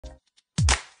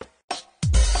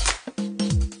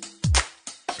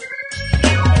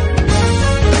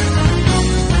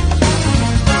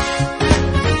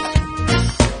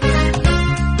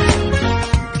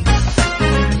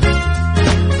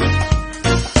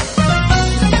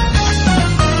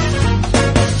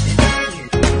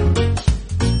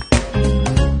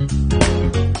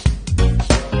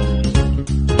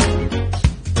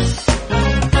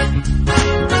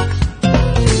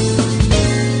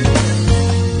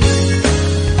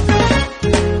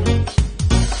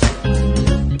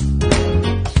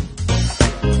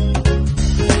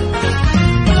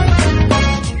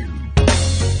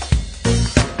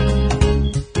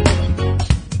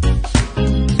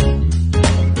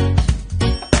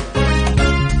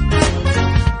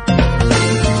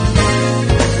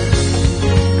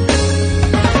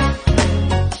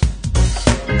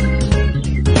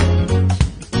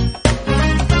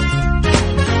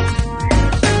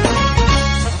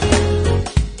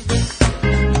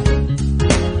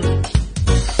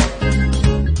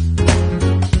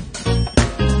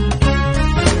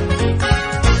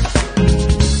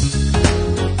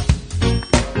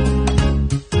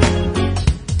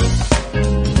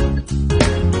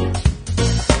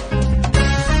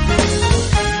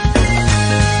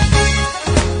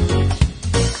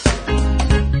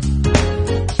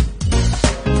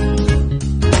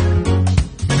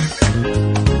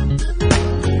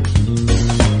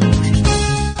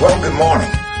Well, good morning.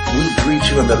 We greet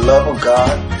you in the love of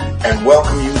God and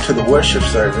welcome you to the worship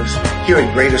service here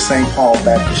at Greater St. Paul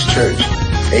Baptist Church,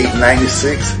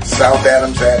 896 South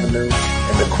Adams Avenue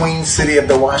in the Queen City of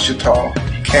the Ouachita,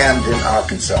 Camden,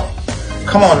 Arkansas.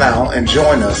 Come on now and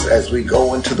join us as we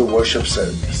go into the worship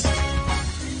service.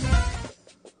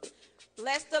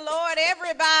 Bless the Lord,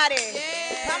 everybody.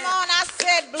 Yeah. Come on, I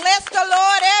said, bless the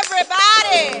Lord,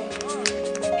 everybody.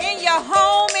 In your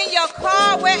home, in your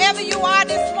car, wherever you are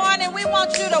this morning, we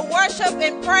want you to worship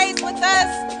and praise with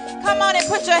us. Come on and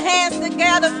put your hands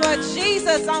together for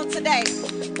Jesus on today.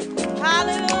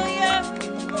 Hallelujah.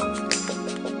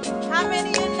 How many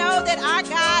of you know that our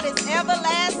God is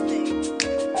everlasting?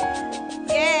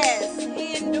 Yes,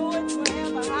 He endures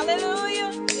forever.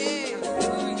 Hallelujah. Yes.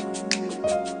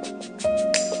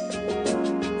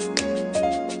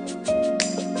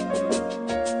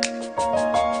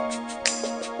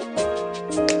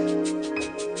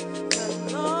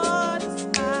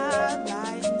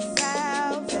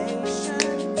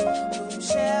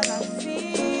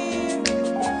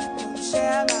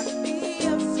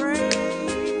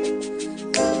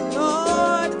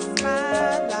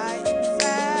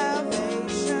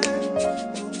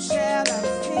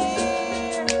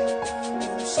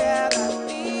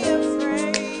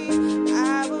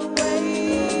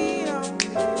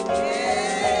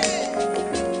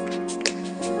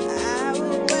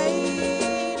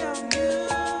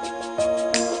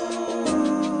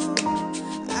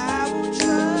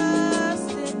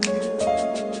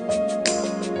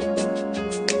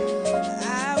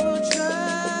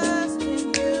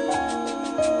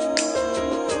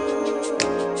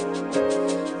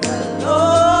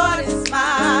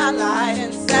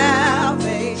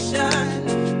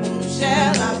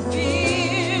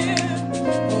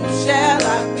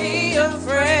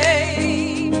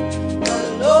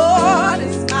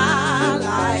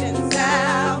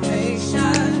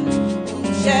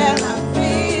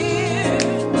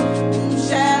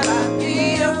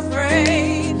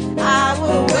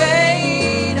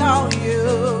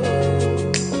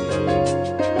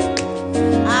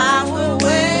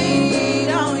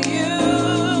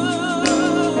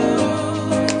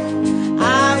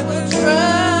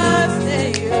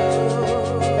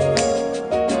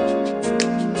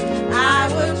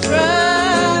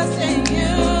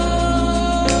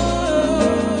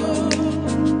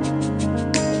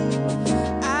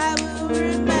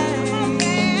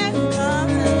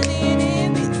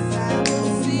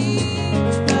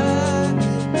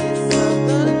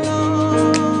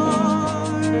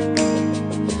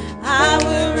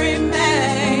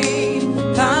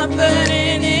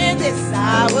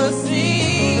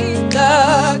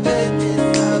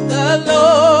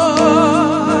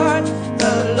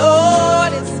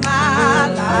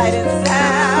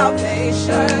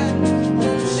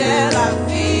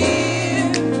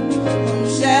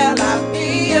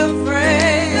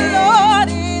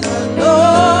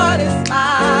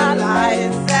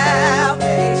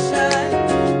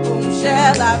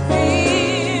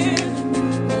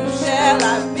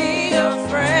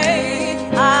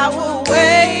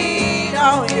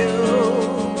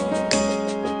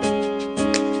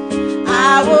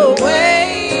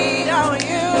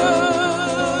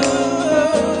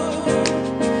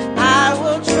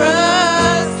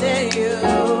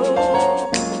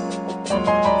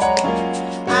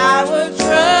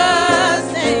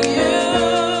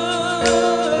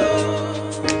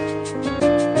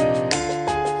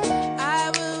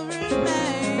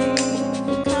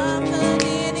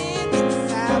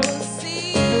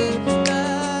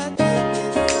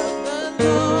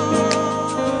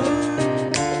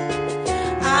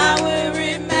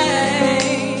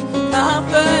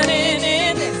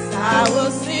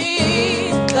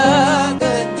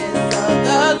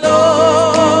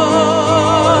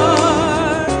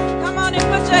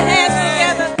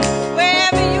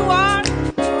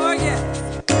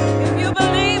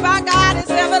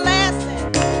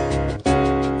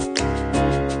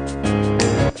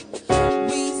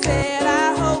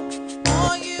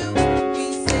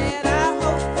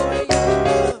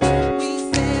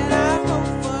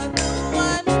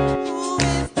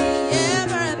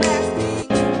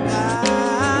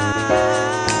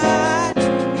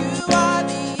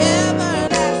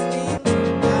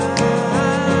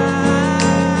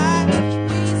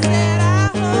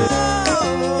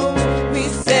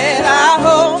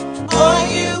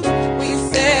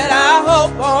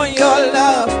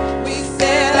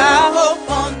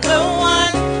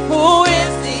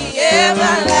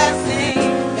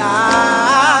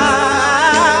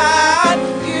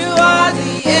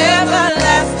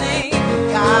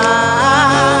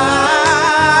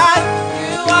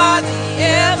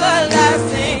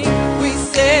 Everlasting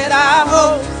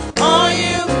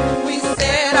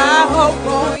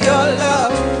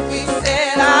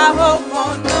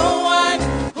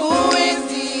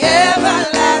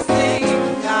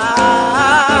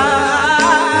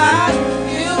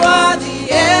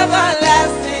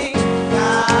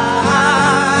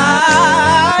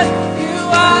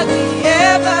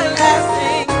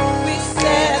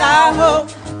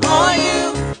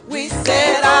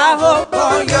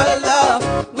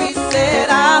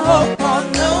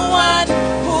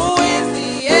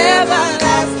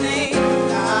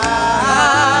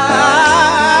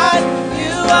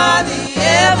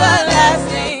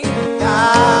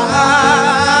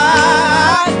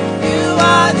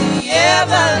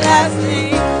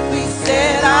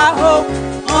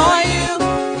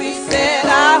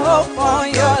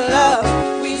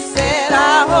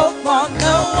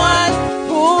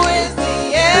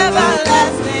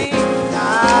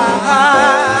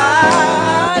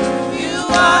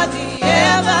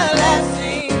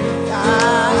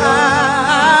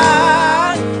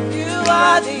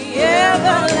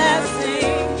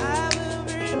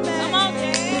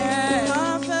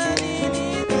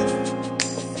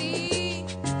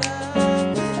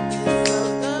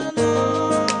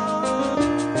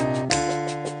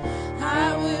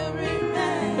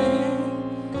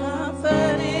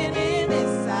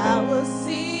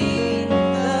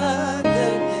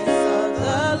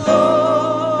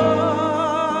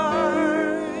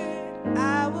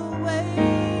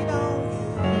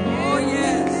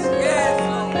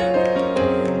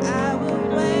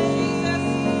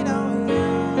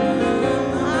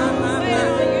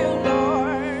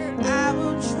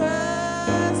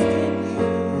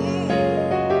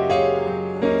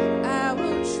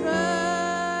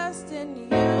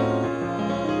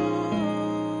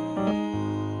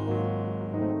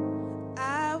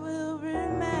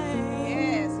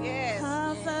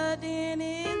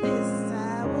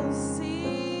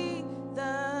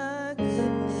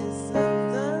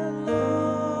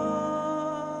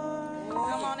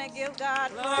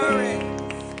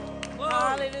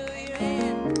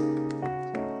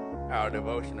Our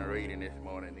devotional reading this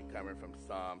morning is coming from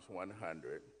Psalms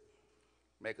 100.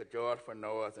 Make a joyful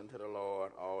noise unto the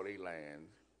Lord, all ye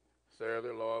lands. Serve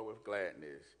the Lord with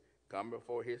gladness. Come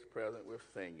before his presence with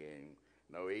singing.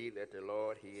 Know ye that the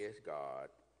Lord, he is God.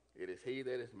 It is he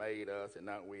that has made us, and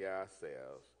not we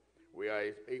ourselves. We are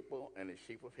his people and the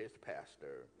sheep of his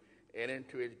pasture. Enter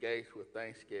into his gates with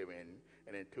thanksgiving,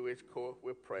 and into his court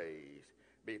with praise.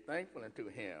 Be thankful unto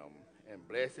him, and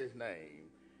bless his name.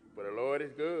 For the Lord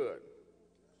is good.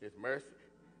 His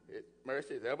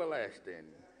mercy is everlasting,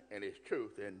 and his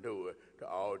truth endure to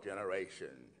all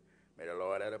generations. May the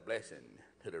Lord add a blessing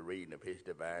to the reading of his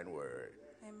divine word.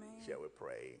 Amen. Shall we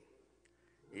pray?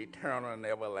 Eternal and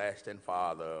everlasting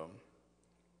Father,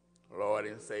 Lord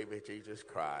and Savior Jesus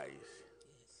Christ,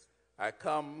 I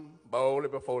come boldly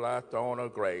before thy throne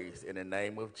of grace in the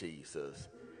name of Jesus,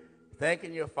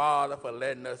 thanking you, Father, for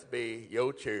letting us be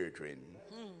your children.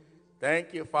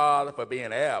 Thank you, Father, for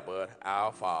being Abba,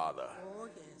 our Father. Oh,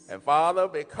 yes. And, Father,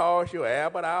 because you're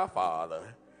Abba, our Father,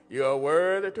 you are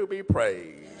worthy to be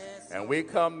praised. Yes. And we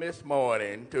come this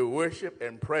morning to worship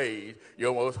and praise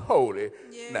your most holy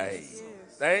Yes. name.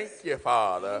 Yes. Thank you,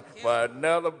 Father, Thank you. for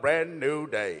another brand new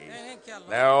day. Thank you, Lord.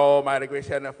 Now, Almighty gracious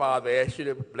Heavenly Father, I ask you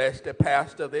to bless the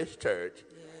pastor of this church.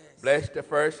 Yes. Bless the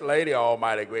First Lady,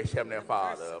 Almighty gracious Heavenly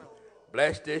Father.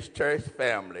 Bless this church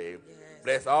family.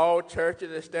 Bless all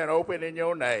churches that stand open in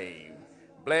your name.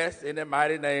 Bless in the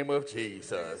mighty name of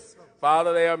Jesus.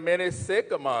 Father, there are many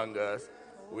sick among us.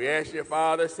 We ask you,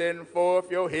 Father, send forth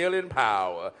your healing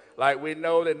power like we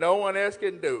know that no one else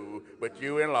can do but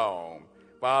you alone.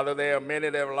 Father, there are many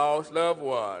that have lost loved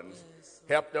ones.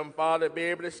 Help them, Father, to be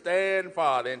able to stand,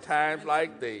 Father, in times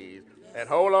like these and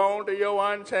hold on to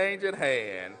your unchanging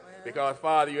hand because,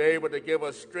 Father, you're able to give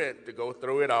us strength to go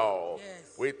through it all. Yes.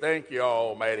 We thank you,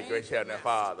 Almighty gracious Heavenly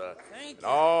Father. Thank And you.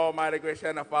 Almighty gracious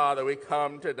Heavenly Father, we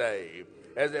come today.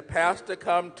 As the pastor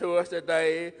come to us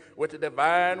today with the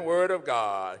divine word of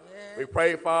God, we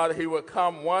pray, Father, he will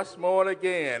come once more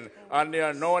again under the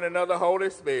anointing of the Holy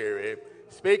Spirit,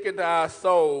 speaking to our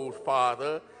souls,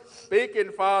 Father,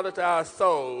 speaking, Father, to our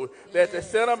souls, that the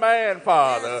sinner man,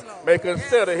 Father, Lord. may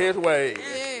consider his ways.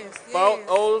 Yes. Folks,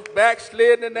 those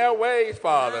backslidden in their ways,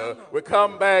 Father, will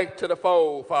come back to the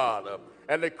fold, Father.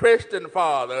 And the Christian,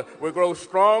 Father, will grow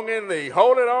strong in thee.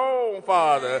 Hold it on,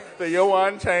 Father, to your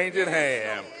unchanging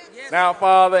hand. Now,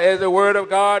 Father, as the word of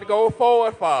God go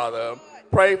forward, Father,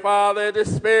 pray, Father, the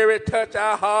Spirit touch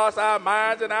our hearts, our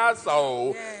minds, and our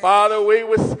soul. Father, we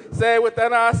would say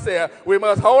within ourselves, we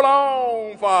must hold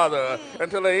on, Father,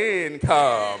 until the end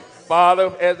comes.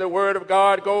 Father, as the word of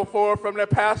God go forth from the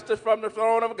pastors from the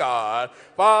throne of God,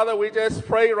 Father, we just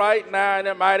pray right now in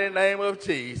the mighty name of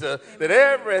Jesus that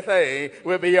everything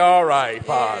will be all right,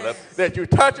 Father. That you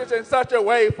touch us in such a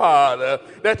way, Father,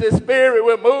 that the Spirit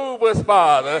will move us,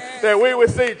 Father, that we will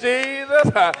see Jesus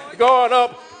going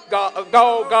up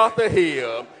Golgotha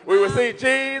Hill. We will see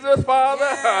Jesus, Father,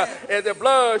 as the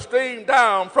blood streamed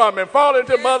down from him, fall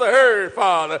into Mother Earth,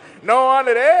 Father, knowing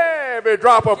that every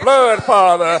drop of blood,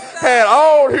 Father, had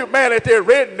all humanity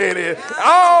written in it.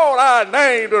 All our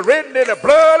names were written in the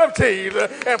blood of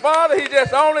Jesus. And Father, he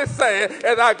just only said,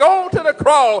 as I go to the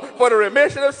cross for the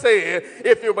remission of sin,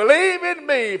 if you believe in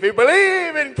me, if you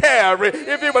believe in Calvary,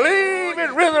 if you believe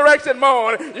in resurrection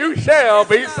morning, you shall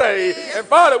be saved. And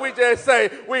Father, we just say,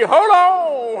 we hold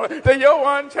on to your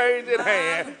unchanging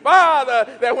hand. Father,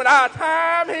 that when our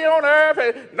time here on earth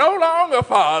is no longer,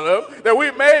 Father, that we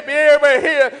may be able to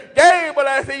hear Gabriel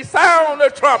as he sound the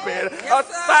trumpet, a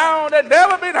sound that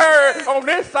never been heard on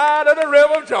this side of the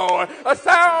river of Jordan, a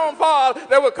sound, Father,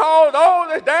 that will cause those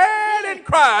that died and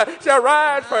cried shall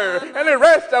rise first, and the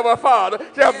rest of us, Father,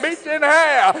 shall meet you in the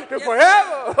air to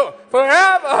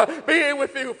forever be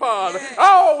with you, Father.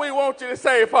 All we want you to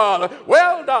say, Father,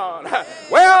 well done,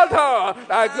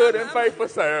 thy good and faithful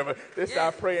servant. This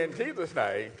I pray in Jesus'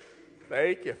 name.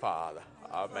 Thank you, Father.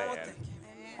 Amen.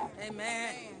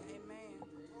 Amen.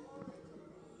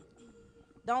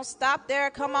 Don't stop there.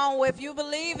 Come on. If you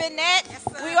believe in that,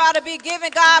 we ought to be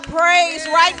giving God praise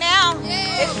right now.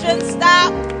 It shouldn't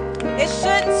stop. It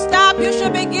shouldn't stop. You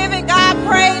should be giving God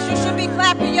praise. You should be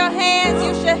clapping your hands.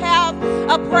 You should have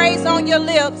a praise on your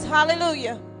lips.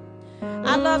 Hallelujah.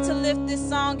 I love to lift this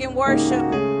song in worship.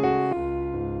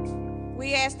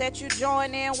 We ask that you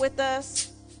join in with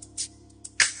us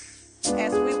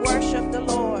as we worship the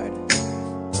Lord.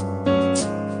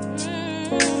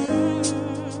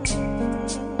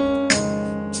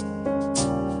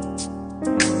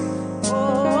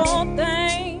 Oh,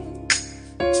 thank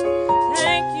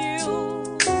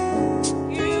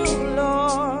you,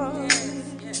 Lord.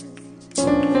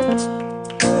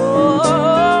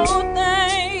 Oh,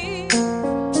 thank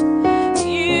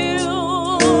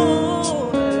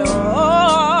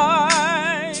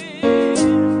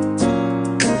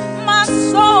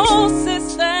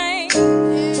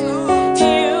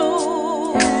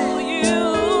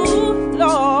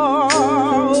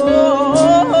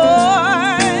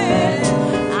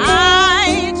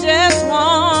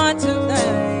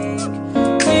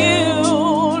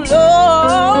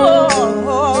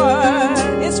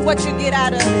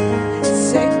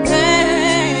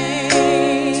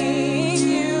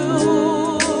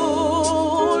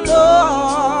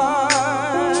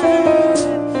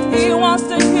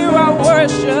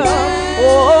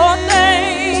Oh,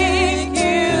 thank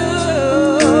you,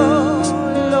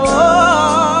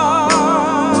 Lord.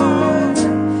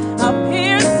 A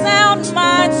pure sound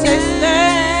mind says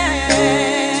thank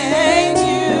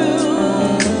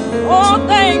you. Oh,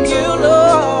 thank you,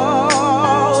 Lord.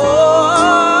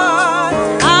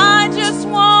 I just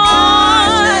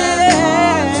want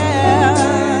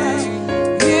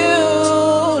you,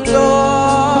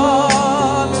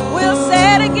 Lord. We'll say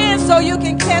it again so you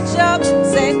can catch up.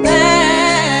 Say thank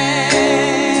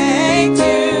you,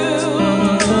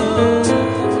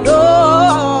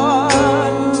 Lord.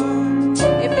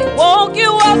 If he woke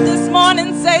you up this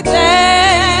morning, say thank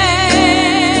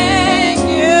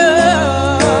you,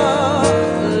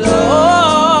 Lord.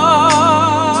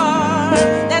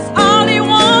 That's all he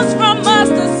wants from us,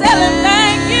 to tell him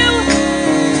thank you.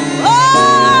 Oh,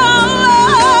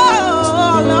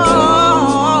 Lord.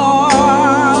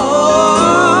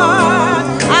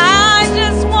 I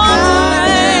just want to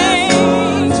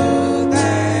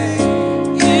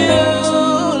thank you,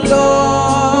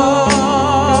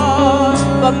 Lord,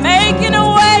 for making a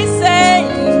way, say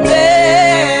you made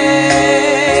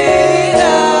a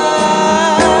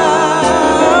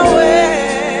way.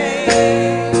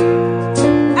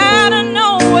 Out of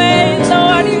no way,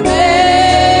 Lord, you made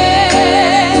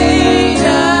a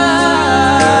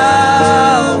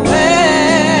way.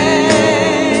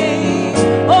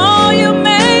 Oh, you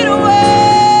made a way.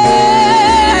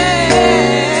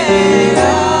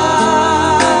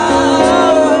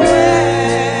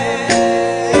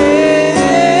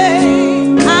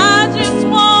 I just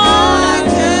want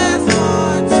to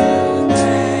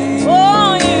thank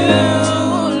you,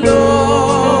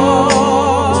 Lord.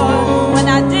 When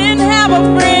I didn't have a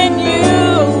friend,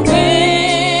 you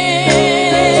been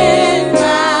my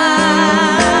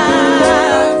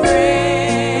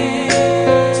friend.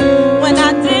 When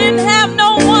I didn't have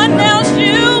no one else,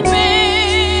 you've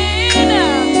been,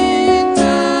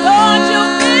 Lord,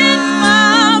 you've been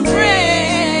my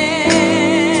friend.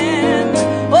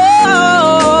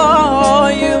 Oh,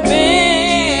 you've been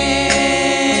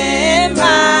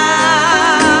my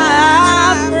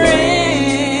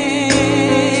friend.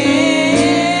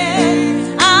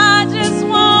 I just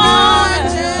want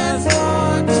to,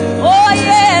 oh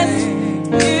yes,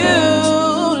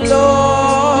 you,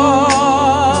 Lord.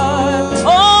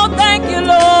 Oh, thank you,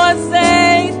 Lord.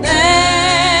 Say thank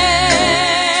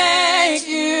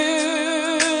you,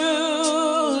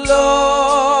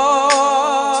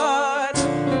 Lord.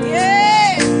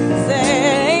 Yeah.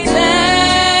 Say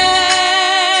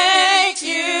thank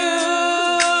you,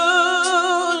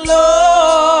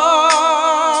 Lord.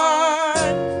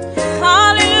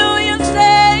 Hallelujah.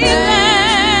 Say thank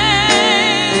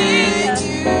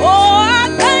you. Oh, I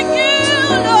thank you,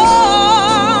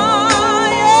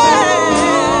 Lord.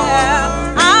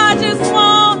 Yeah. I just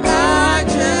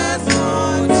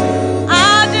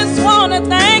want to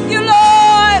thank you, Lord.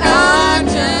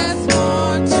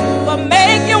 For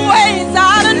making ways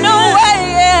out of no way.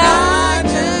 Yeah.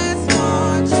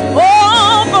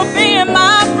 Oh, for being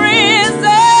my friend.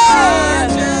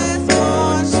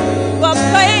 For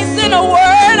placing a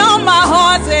word on my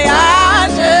heart. Say, I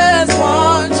just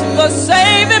want you. For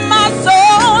saving my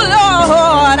soul,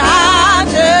 Lord. I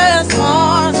just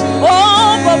want you.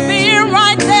 Oh, for being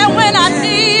right there when I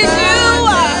need you.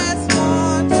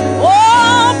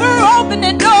 Oh, for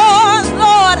opening doors,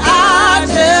 Lord. I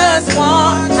just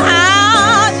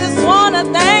want to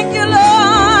thank you, Lord.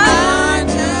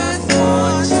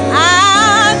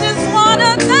 I just want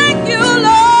to thank you, Lord.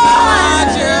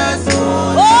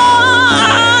 Oh, I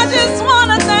just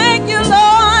want to thank you,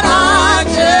 Lord.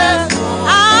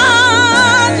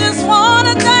 I just want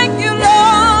to thank you, Lord.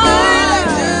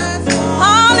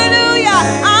 Hallelujah.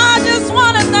 I just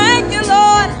want to thank you,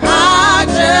 Lord. I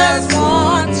just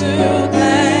want to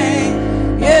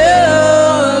thank you,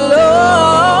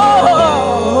 Lord.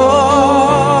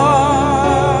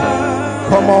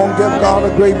 Come on, give God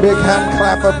a great big hand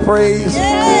clap of praise.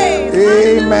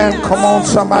 Amen. Come on,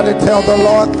 somebody tell the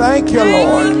Lord, thank you,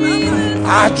 Lord.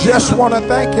 I just want to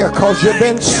thank you because you've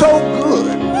been so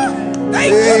good.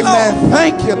 Amen.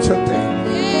 Thank you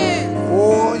today.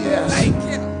 Oh, yes.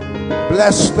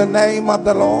 Bless the name of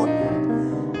the Lord.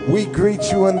 We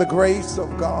greet you in the grace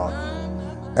of God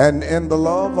and in the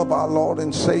love of our Lord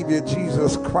and Savior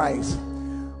Jesus Christ.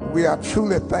 We are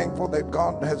truly thankful that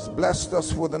God has blessed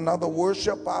us with another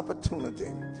worship opportunity.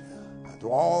 And to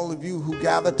all of you who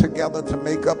gather together to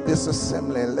make up this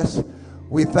assembly,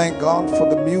 we thank God for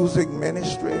the music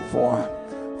ministry, for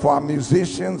our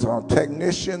musicians, our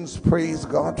technicians. Praise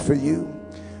God for you.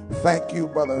 Thank you,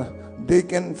 Brother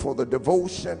Deacon, for the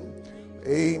devotion.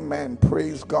 Amen.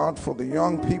 Praise God for the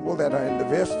young people that are in the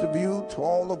vestibule, to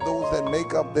all of those that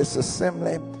make up this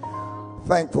assembly.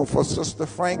 Thankful for Sister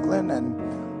Franklin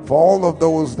and for all of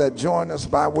those that join us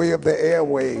by way of the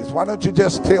airways. Why don't you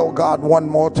just tell God one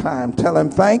more time? Tell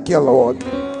him, thank you, Lord.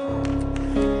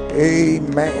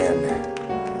 Amen.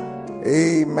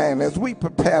 Amen. As we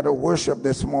prepare to worship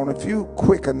this morning, a few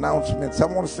quick announcements. I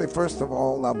want to say, first of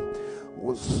all, I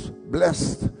was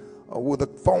blessed with a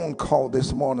phone call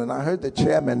this morning. I heard the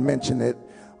chairman mention it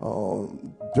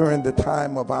during the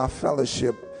time of our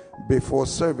fellowship before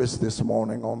service this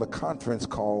morning on the conference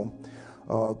call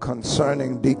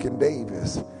concerning Deacon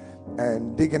Davis.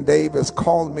 And Deacon Davis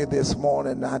called me this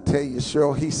morning. I tell you,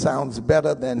 sure, he sounds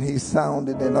better than he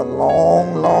sounded in a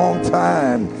long, long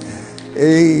time.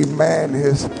 Amen.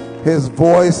 His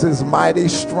voice is mighty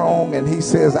strong, and he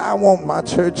says, I want my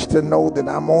church to know that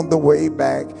I'm on the way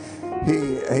back.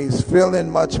 He's feeling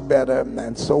much better,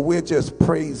 and so we're just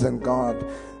praising God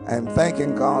and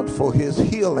thanking God for his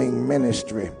healing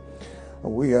ministry.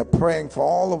 We are praying for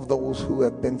all of those who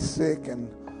have been sick and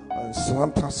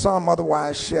some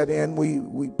otherwise shut in.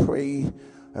 We pray,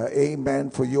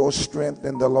 amen, for your strength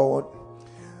in the Lord.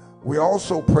 We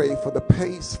also pray for the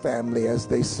Pace family as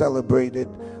they celebrated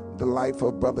the life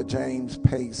of Brother James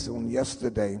Pace on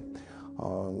yesterday.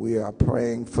 We are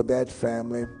praying for that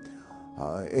family.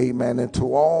 Amen. And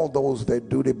to all those that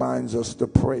duty binds us to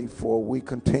pray for, we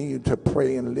continue to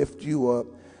pray and lift you up.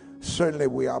 Certainly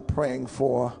we are praying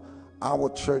for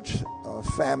our church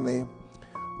family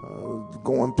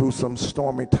going through some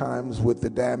stormy times with the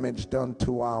damage done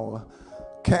to our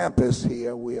campus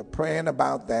here. We are praying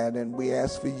about that, and we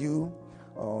ask for you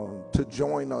to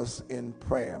join us in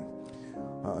prayer.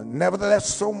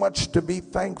 Nevertheless, so much to be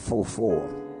thankful for.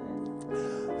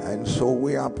 And so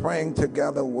we are praying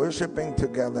together, worshiping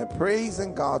together,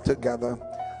 praising God together,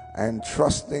 and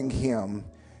trusting him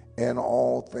in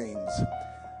all things.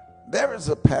 There is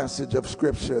a passage of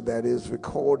scripture that is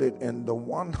recorded in the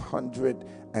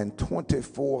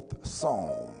 124th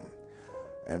Psalm.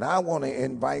 And I want to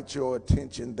invite your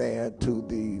attention there to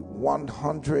the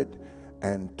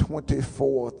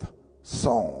 124th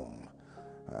Psalm.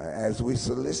 As we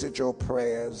solicit your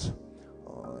prayers,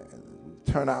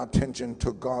 turn our attention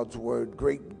to God's word.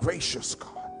 Great gracious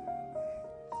God,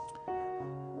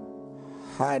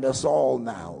 hide us all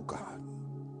now, God.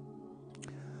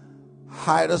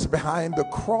 Hide us behind the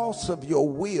cross of your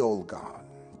will, God.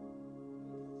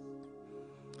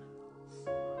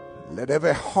 Let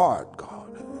every heart, God,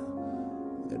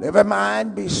 let every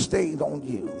mind be stayed on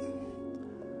you.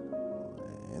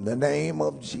 In the name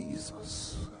of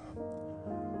Jesus,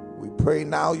 we pray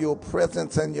now your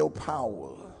presence and your power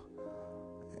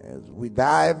as we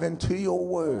dive into your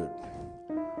word,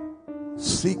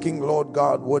 seeking, Lord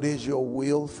God, what is your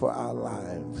will for our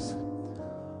lives.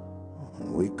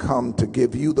 We come to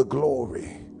give you the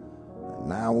glory.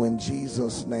 Now in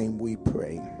Jesus' name we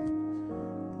pray.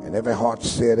 And every heart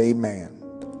said amen.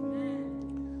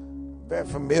 Very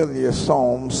familiar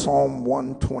psalm, Psalm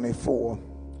 124.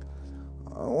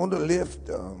 I want to lift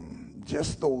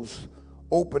just those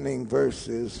opening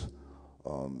verses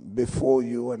before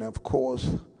you, and of course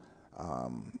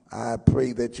I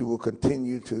pray that you will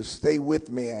continue to stay with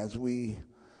me as we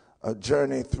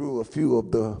journey through a few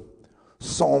of the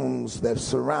psalms that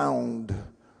surround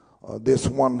this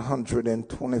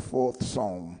 124th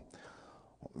Psalm.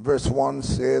 Verse 1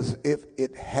 says, if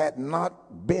it had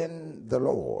not been the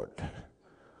Lord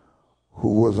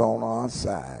who was on our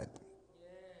side.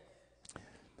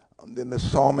 And then the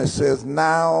psalmist says,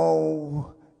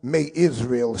 now may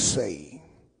Israel say.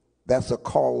 That's a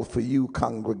call for you,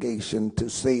 congregation, to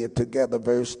say it together.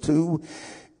 Verse 2,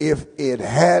 if it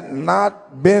had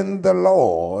not been the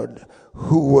Lord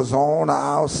who was on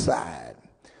our side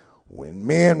when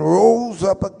men rose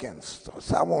up against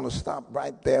us. I want to stop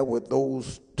right there with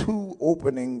those two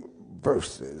opening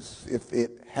verses. If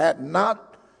it had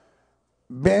not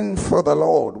been for the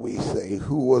Lord, we say,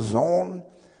 who was on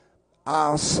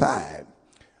our side.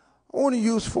 I want to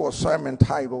use for a sermon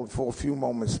titled for a few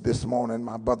moments this morning,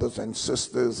 my brothers and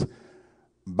sisters,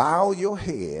 bow your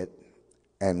head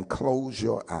and close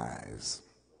your eyes.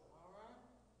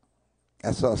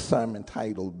 That's our sermon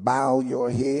titled, bow your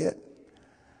head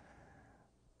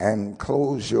and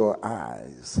close your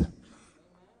eyes.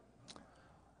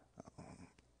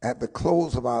 At the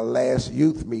close of our last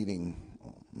youth meeting,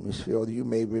 Michelle, you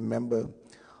may remember,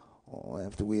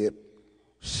 after we had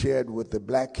shared with the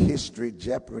Black History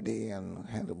Jeopardy and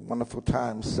had a wonderful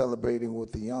time celebrating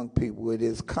with the young people, it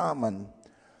is common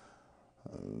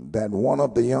that one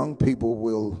of the young people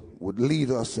would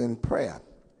lead us in prayer.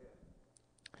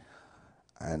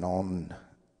 And on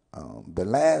The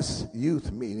last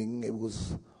youth meeting, it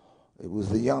was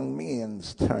the young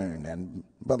men's turn, and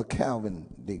Brother Calvin,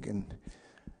 Deacon,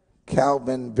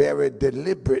 Calvin very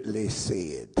deliberately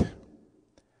said,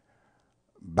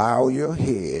 bow your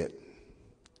head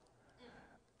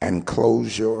and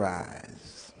close your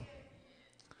eyes.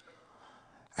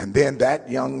 And then that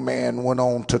young man went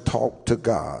on to talk to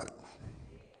God.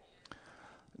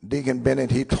 Deacon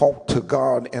Bennett, he talked to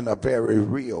God in a very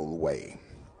real way.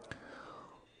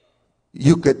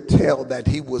 You could tell that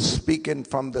he was speaking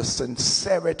from the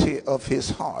sincerity of his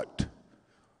heart.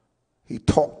 He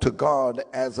talked to God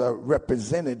as a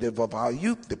representative of our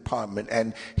youth department,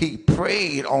 and he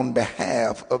prayed on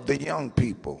behalf of the young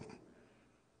people.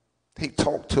 He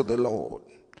talked to the Lord.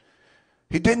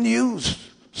 He didn't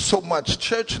use so much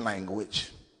church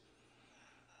language.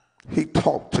 He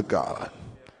talked to God.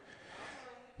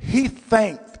 He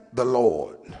thanked the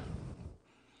Lord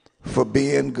for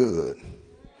being good.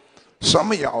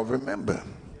 Some of y'all remember.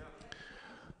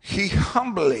 He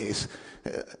humbly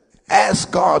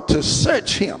asked God to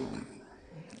search him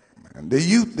and the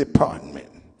youth department.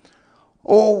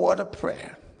 Oh, what a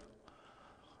prayer.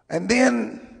 And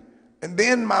then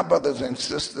my brothers and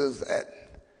sisters, at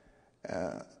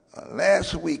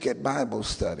last week at Bible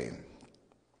study,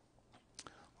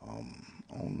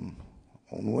 on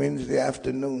Wednesday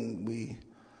afternoon,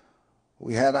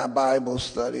 we had our Bible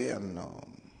study, and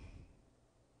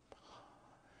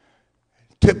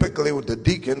typically the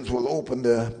deacons will open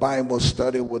the Bible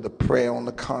study with a prayer on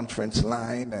the conference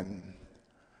line, and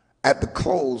at the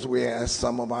close we ask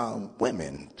some of our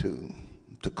women to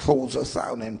close us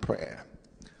out in prayer.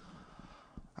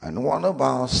 And one of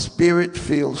our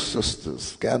spirit-filled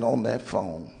sisters got on that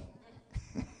phone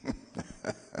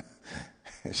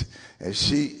and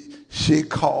she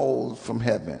called from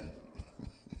heaven.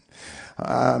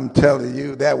 I'm telling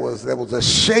you, there was a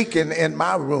shaking in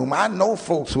my room. I know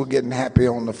folks were getting happy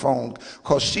on the phone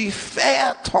because she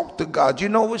fair talked to God. You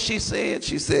know what she said?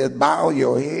 She said, bow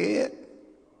your head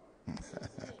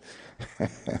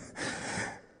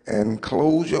and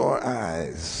close your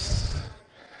eyes.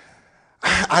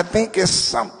 I think it's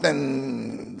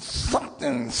something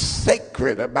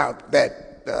sacred about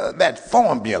that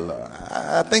formula.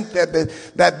 I think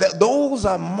that those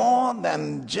are more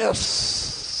than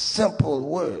just simple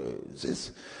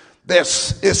words.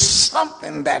 It's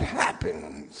something that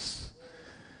happens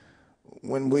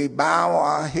when we bow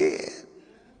our head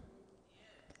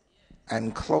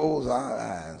and close our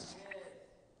eyes.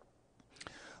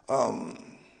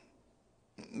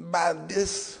 By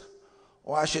this,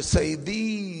 or I should say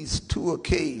these two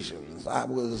occasions, I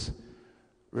was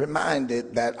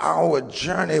reminded that our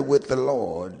journey with the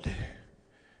Lord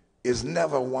is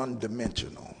never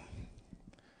one-dimensional.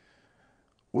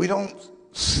 We don't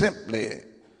simply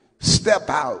step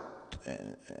out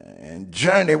and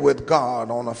journey with God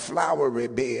on a flowery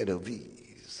bed of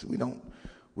ease. We don't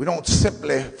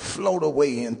simply float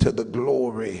away into the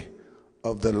glory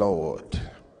of the Lord.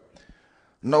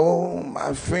 No,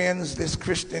 my friends, this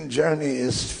Christian journey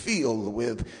is filled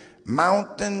with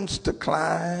mountains to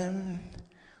climb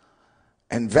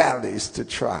and valleys to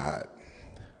trod.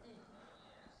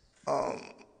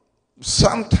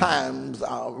 Sometimes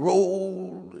our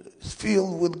road is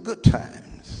filled with good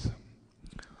times.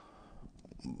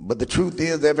 But the truth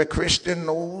is, every Christian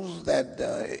knows that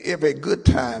every good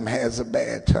time has a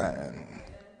bad time.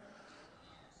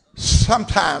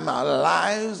 Sometimes our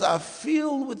lives are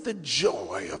filled with the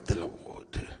joy of the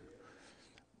Lord.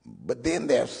 But then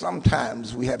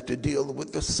sometimes we have to deal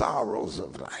with the sorrows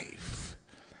of life.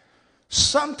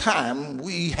 Sometimes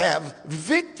we have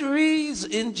victories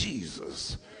in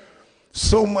Jesus.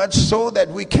 So much so that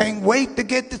we can't wait to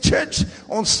get to church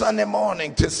on Sunday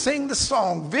morning to sing the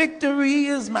song, Victory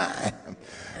is Mine.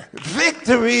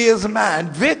 Victory is mine.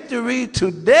 Victory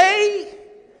today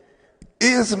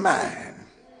is mine.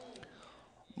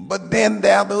 But then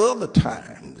there are the other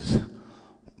times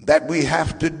that we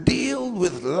have to deal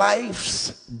with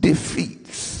life's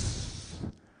defeats.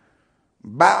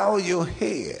 Bow your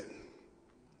head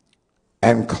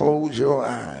and close your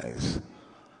eyes.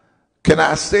 Can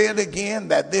I say it again?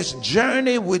 That this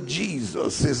journey with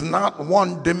Jesus is not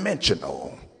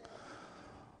one-dimensional.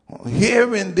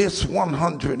 Here in this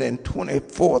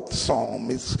 124th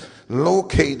Psalm, it's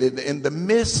located in the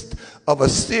midst of a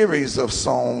series of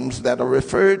psalms that are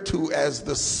referred to as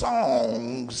the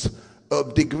songs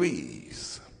of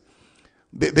degrees.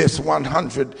 This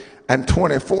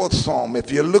 124th Psalm,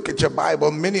 if you look at your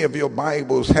Bible, many of your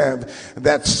Bibles have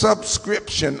that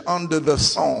subscription under the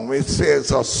psalm. It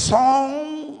says a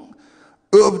song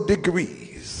of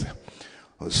degrees.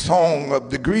 Song of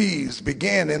Degrees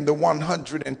began in the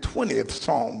 120th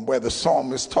Psalm, where the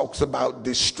psalmist talks about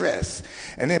distress.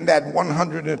 And in that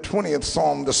 120th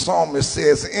Psalm, the psalmist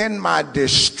says, "In my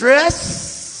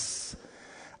distress,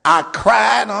 I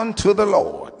cried unto the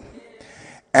Lord,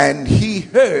 and he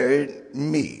heard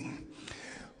me."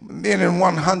 Then in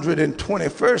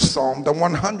 121st Psalm, the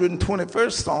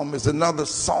 121st Psalm is another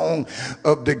song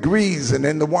of degrees. And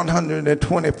in the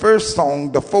 121st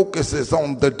Psalm, the focus is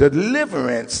on the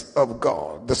deliverance of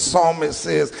God. The psalmist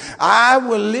says, "I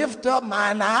will lift up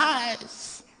mine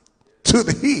eyes to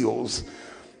the hills,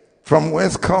 from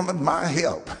whence cometh my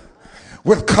help."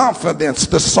 With confidence,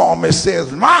 the psalmist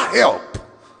says, "My help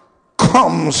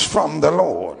comes from the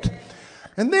Lord."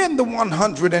 And then the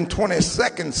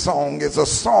 122nd song is a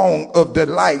song of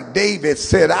delight. David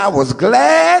said, "I was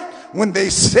glad when they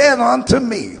said unto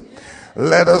me,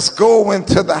 let us go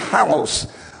into the house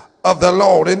of the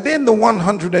Lord." And then the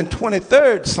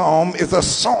 123rd Psalm is a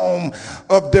psalm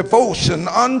of devotion.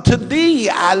 "Unto thee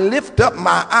I lift up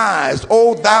my eyes,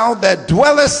 O thou that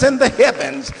dwellest in the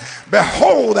heavens.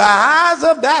 Behold, the eyes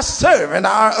of thy servant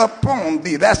are upon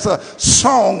thee." That's a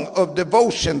song of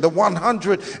devotion. The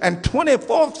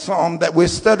 124th Psalm that we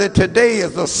studied today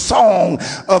is a song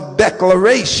of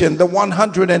declaration. The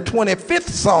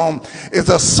 125th Psalm is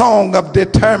a song of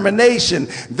determination.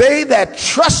 "They that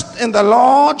trust in the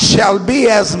Lord shall be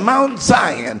as Mount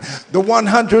Zion." The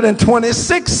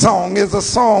 126th song is a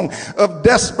song of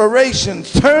desperation.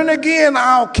 "Turn again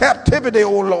our captivity,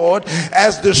 O Lord,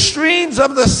 as the streams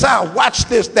of the south." Watch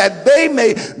this, "that they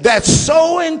may that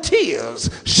sow in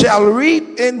tears shall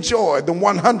reap in joy." The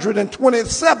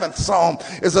 127th Psalm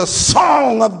is a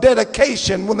song of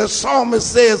dedication when the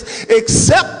psalmist says,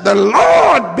 "Except the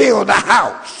Lord build a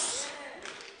house."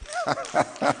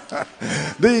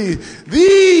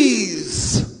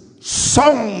 These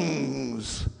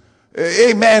songs,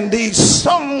 amen, these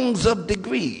songs of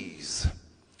degrees,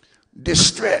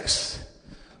 distress,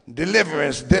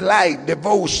 deliverance, delight,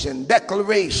 devotion,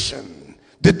 declaration,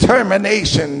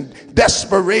 determination,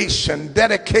 desperation,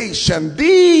 dedication.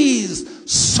 These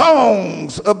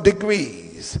songs of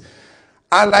degrees,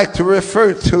 I like to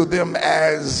refer to them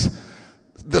as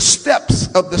the steps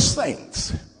of the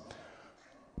saints.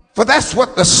 For that's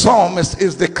what the psalmist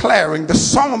is declaring. The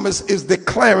psalmist is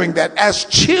declaring that as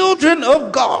children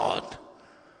of God,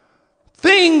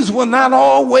 things will not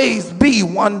always be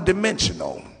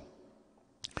one-dimensional.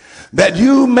 That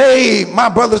you may, my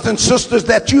brothers and sisters,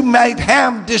 that you might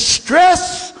have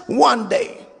distress one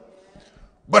day.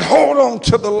 But hold on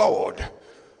to the Lord,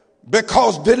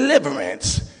 because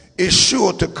deliverance is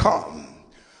sure to come.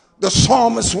 The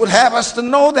psalmist would have us to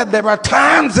know that there are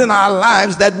times in our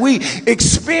lives that we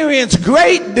experience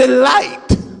great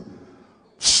delight.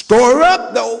 Store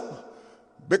up though,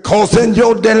 because in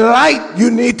your delight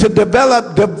you need to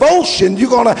develop devotion. You're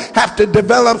going to have to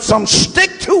develop some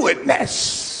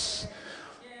stick-to-itness.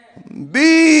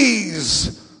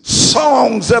 These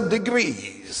songs of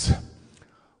degrees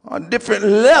are different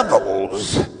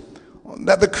levels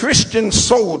that the Christian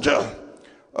soldier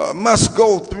must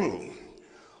go through.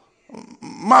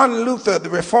 Martin Luther, the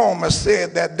reformer,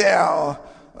 said that there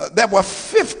were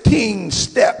 15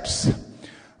 steps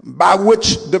by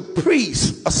which the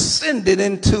priest ascended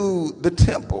into the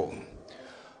temple.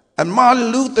 And Martin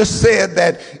Luther said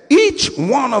that each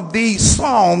one of these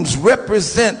psalms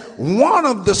represent one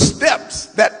of the steps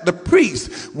that the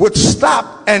priest would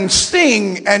stop and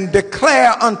sing and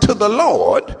declare unto the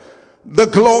Lord the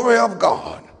glory of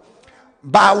God.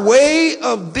 By way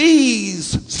of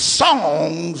these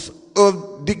songs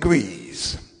of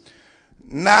degrees.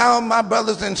 Now, my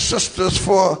brothers and sisters,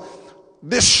 for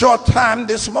this short time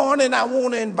this morning, I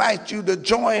want to invite you to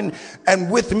join and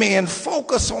with me and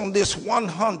focus on this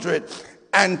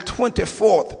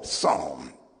 124th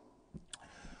Psalm.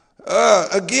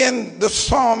 Again, the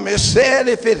psalmist said,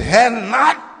 "If it had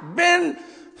not been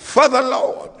for the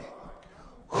Lord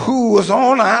who was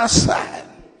on our side."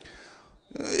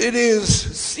 It is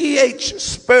C.H.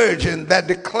 Spurgeon that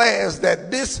declares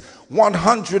that this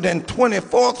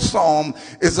 124th Psalm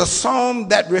is a psalm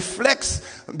that reflects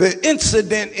the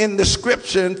incident in the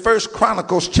scripture in 1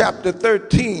 Chronicles chapter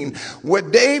 13, where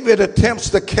David attempts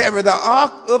to carry the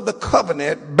Ark of the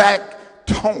Covenant back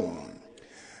home.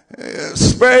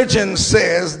 Spurgeon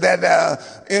says that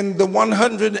in 1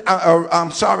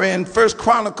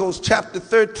 Chronicles chapter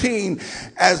 13,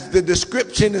 as the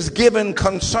description is given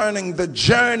concerning the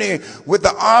journey with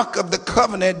the Ark of the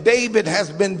Covenant, David has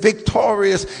been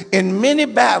victorious in many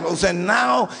battles, and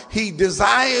now he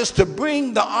desires to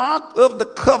bring the Ark of the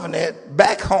Covenant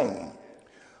back home.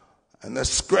 And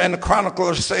the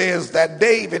chronicler says that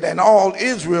David and all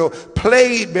Israel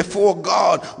played before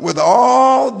God with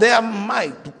all their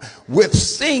might, with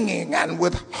singing and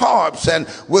with harps and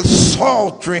with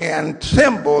psaltery and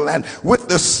timbrel and with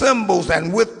the cymbals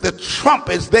and with the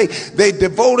trumpets. They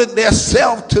devoted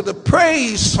themselves to the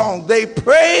praise song. They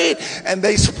prayed, and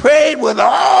they prayed with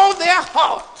all their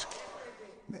heart.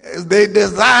 They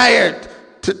desired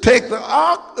to take the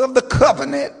Ark of the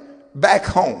Covenant back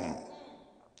home.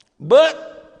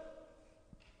 But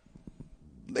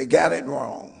they got it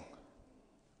wrong.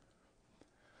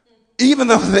 Even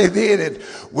though they did it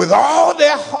with all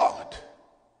their heart,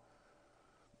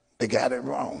 they got it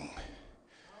wrong.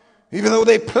 Even though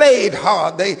they played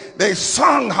hard, they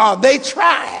sung hard, they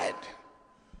tried,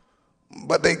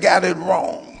 but they got it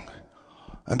wrong.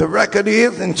 And the record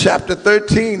is in chapter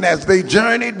 13, as they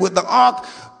journeyed with the Ark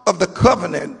of the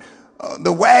Covenant,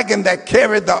 the wagon that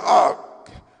carried the Ark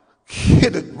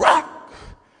hit a rock,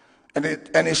 and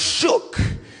it shook.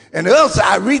 And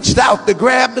Uzzah reached out to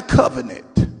grab the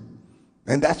covenant,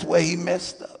 and that's where he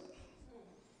messed up,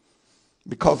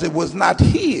 because it was not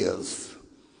his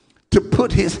to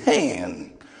put his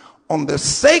hand on the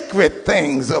sacred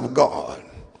things of God.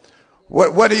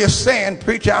 What are you saying,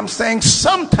 preacher? I'm saying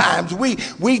sometimes we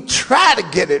try to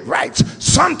get it right.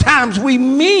 Sometimes we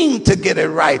mean to get it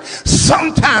right.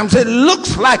 Sometimes it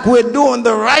looks like we're doing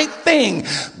the right thing,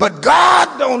 but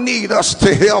God don't need us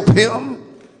to help him.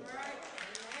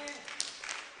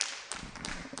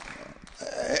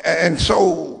 And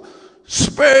so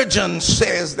Spurgeon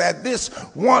says that this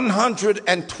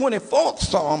 124th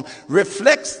Psalm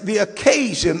reflects the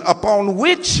occasion upon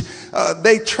which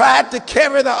they tried to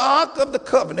carry the Ark of the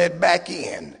Covenant back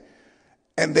in,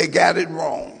 and they got it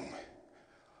wrong.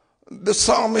 The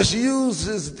psalmist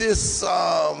uses this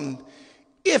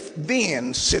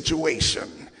if-then situation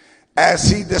as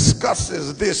he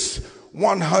discusses this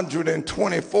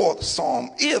 124th Psalm.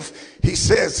 If, he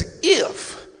says,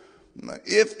 if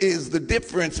is the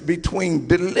difference between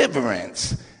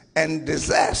deliverance and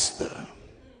disaster.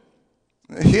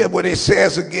 Hear what he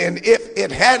says again. If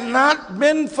it had not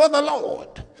been for the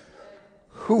Lord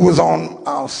who was on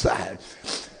our side.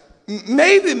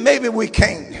 Maybe we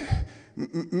can't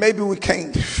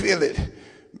feel it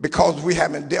because we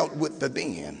haven't dealt with the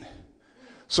then.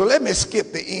 So let me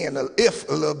skip the end, if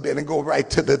a little bit, and go right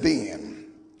to the then.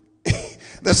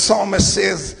 The psalmist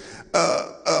says,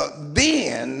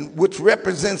 then, which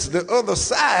represents the other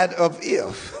side of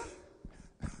if.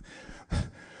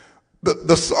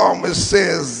 The psalmist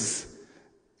says,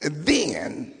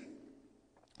 then,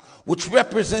 which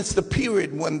represents the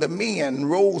period when the men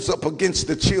rose up against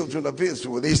the children of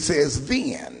Israel. He says,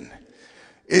 then.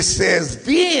 It says,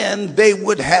 then they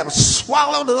would have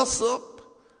swallowed us up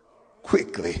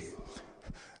quickly.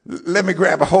 Let me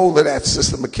grab a hold of that,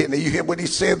 Sister McKinney. You hear what he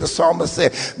said? The psalmist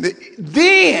said,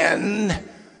 then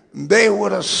they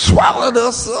would have swallowed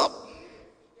us up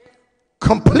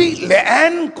completely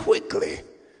and quickly.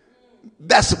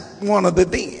 That's one of the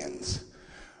thens.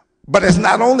 But it's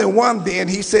not only one then.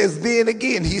 He says then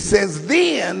again. He says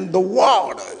then the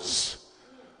waters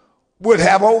would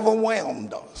have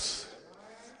overwhelmed us.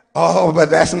 Oh, but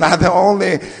that's not the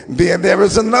only then. There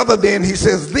is another then. He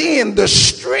says then the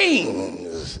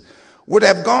streams would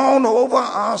have gone over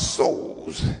our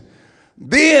souls.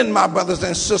 Then, my brothers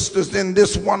and sisters, in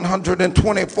this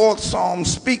 124th Psalm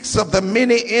speaks of the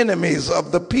many enemies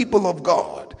of the people of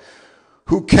God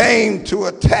who came to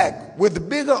attack with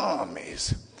bigger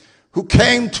armies, who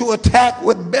came to attack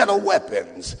with better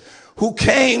weapons, who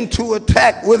came to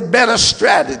attack with better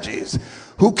strategies,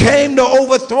 who came to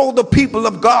overthrow the people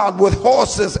of God with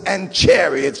horses and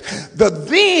chariots. The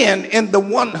then in the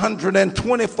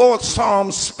 124th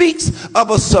Psalm speaks of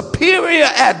a superior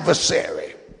adversary.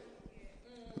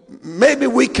 Maybe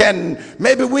we can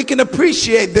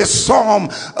appreciate this psalm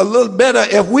a little better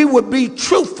if we would be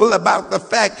truthful about the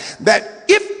fact that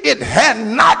if it had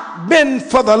not been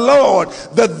for the Lord,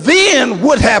 the then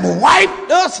would have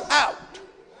wiped us out.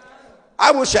 I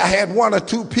wish I had one or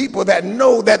two people that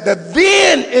know that the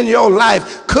then in your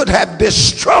life could have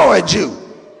destroyed you.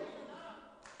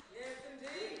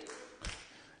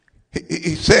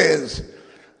 He says,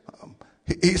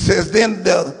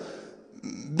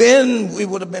 then we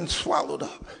would have been swallowed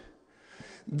up.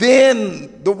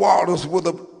 Then the waters would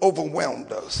have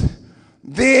overwhelmed us.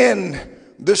 Then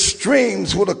the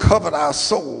streams would have covered our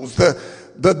souls. The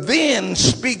then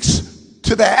speaks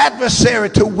to the adversary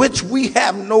to which we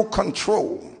have no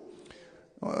control.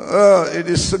 It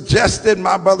is suggested,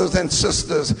 my brothers and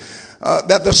sisters,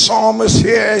 that the psalmist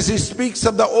here, as he speaks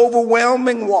of the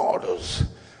overwhelming waters,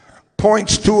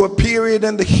 points to a period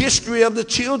in the history of the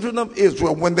children of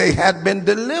Israel when they had been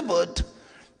delivered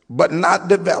but not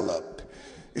developed.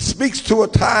 It speaks to a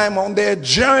time on their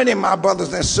journey, my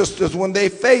brothers and sisters, when they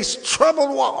faced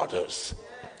troubled waters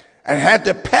and had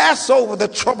to pass over the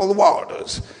troubled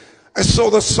waters. And so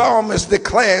the psalmist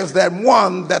declares that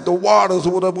the waters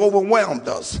would have overwhelmed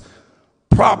us,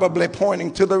 probably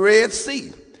pointing to the Red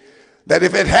Sea. That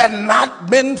if it had not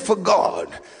been for God,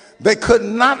 they could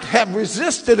not have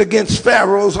resisted against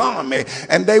Pharaoh's army,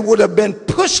 and they would have been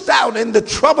pushed out in the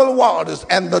troubled waters,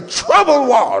 and the troubled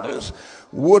waters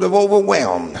would have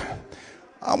overwhelmed.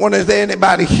 I wonder if there's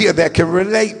anybody here that can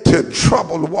relate to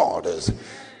troubled waters.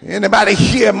 Anybody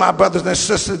here, my brothers and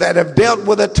sisters, that have dealt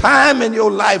with a time in your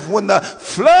life when the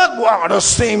flood waters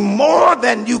seem more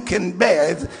than you can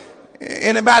bear?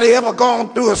 Anybody ever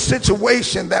gone through a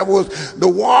situation that was the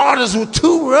waters were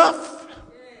too rough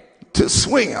to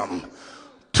swim,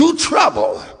 too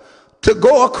troubled to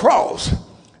go across?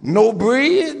 No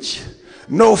bridge,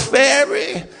 no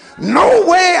ferry, no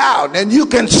way out. And you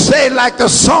can say like the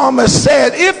psalmist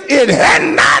said, if it had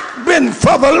not been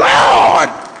for the Lord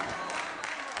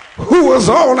who was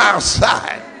on our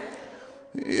side.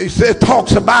 He said,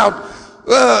 talks about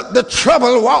the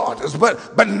troubled waters,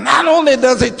 but not only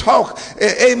does he talk,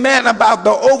 amen, about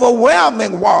the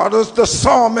overwhelming waters, the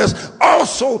psalmist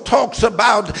also talks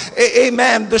about,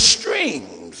 amen, the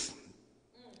streams.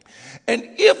 And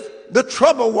if the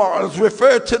troubled waters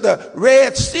refer to the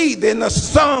Red Sea, then the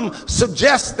psalm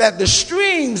suggests that the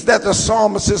streams that the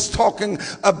psalmist is talking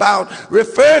about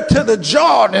refer to the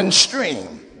Jordan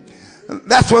stream.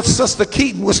 That's what Sister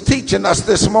Keaton was teaching us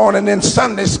this morning in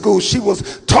Sunday school. She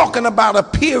was talking about a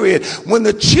period when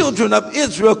the children of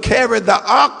Israel carried the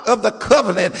Ark of the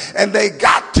Covenant, and they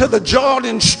got to the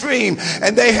Jordan stream,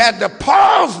 and they had to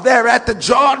pause there at the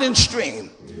Jordan stream.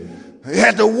 They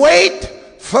had to wait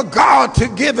for God to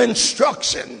give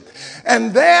instruction.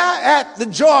 And there at the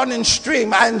Jordan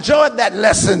stream, I enjoyed that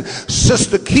lesson,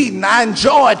 Sister Keaton. I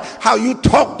enjoyed how you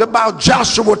talked about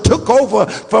Joshua took over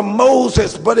from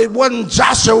Moses, but it wasn't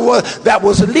Joshua that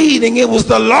was leading. It was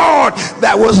the Lord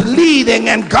that was leading,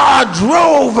 and God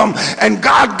drove him, and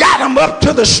God got him up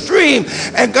to the stream,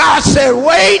 and God said,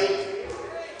 wait,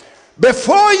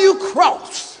 before you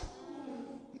cross,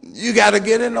 you got to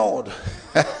get in order.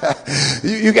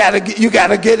 you got to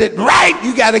get it right.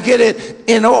 You got to get it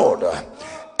in order.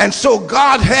 And so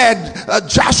God had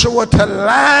Joshua to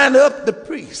line up the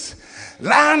priests,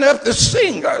 line up the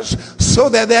singers, so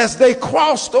that as they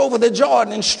crossed over the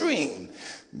Jordan stream,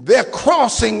 their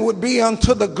crossing would be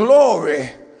unto the glory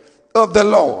of the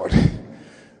Lord.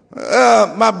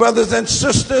 My brothers and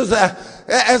sisters,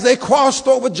 as they crossed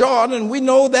over Jordan, we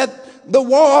know that the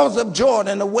walls of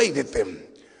Jordan awaited them.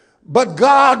 But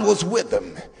God was with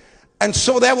them. And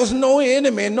so there was no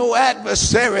enemy, no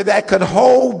adversary that could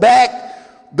hold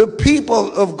back the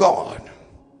people of God.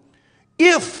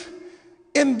 If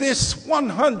in this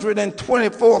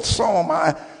 124th Psalm,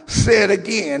 I said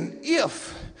again,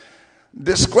 if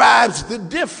describes the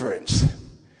difference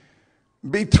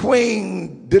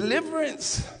between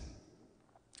deliverance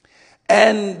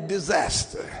and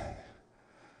disaster.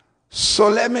 So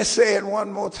let me say it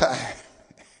one more time.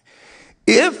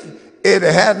 If it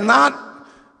had not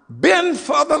been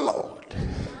for the Lord,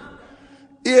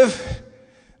 if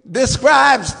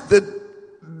describes the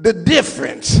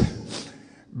difference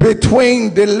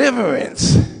between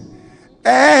deliverance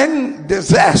and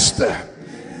disaster.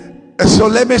 So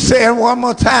let me say it one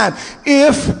more time.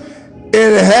 If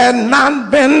it had not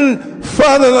been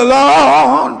for the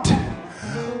Lord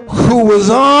who was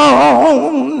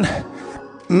on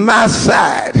my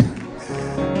side.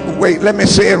 Wait, let me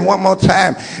say it one more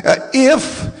time.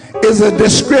 If is a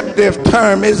descriptive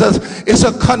term, is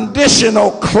a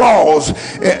conditional clause.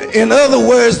 In other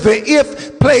words, the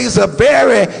if plays a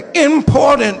very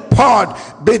important part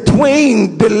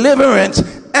between deliverance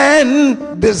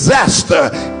and disaster.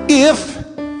 If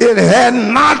it had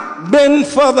not been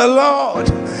for the Lord.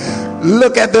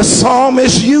 Look at the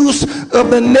psalmist's use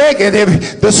of the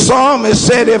negative. The psalmist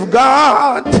said, if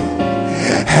God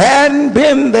hadn't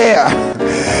been there.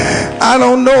 I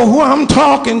don't know who I'm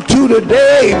talking to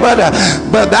today, but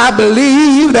I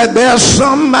believe that there's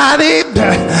somebody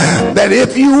that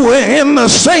if you were in the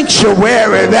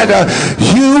sanctuary that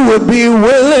you would be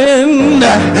willing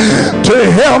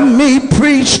to help me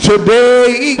preach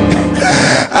today.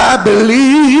 I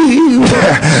believe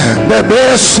that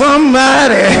there's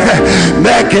somebody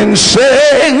that can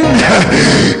say,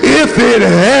 if it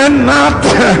had not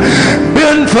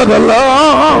been for the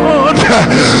Lord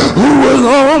who was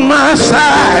on my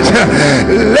side.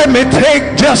 Let me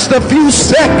take just a few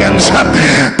seconds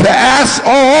to ask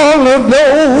all of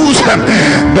those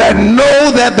that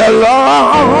know that the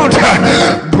Lord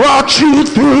brought you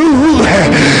through.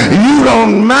 You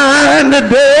don't mind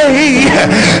today.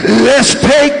 Let's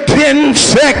take 10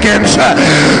 seconds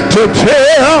to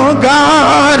tell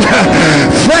God,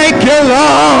 thank you,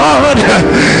 Lord,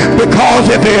 because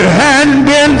if it hadn't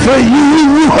been for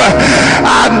you,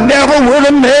 I never would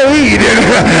have made it.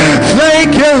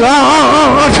 Thank you,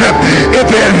 Lord. If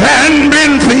it hadn't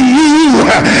been for you,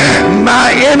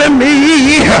 my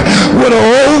enemy would have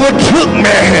overtook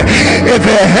me. If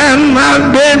it had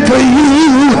not been for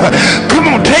you, come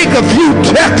on, take a few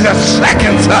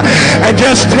seconds and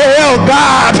just tell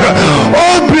God,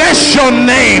 oh, bless your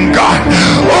name, God.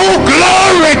 Oh,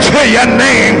 glory to your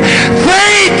name.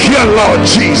 Thank you, Lord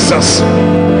Jesus.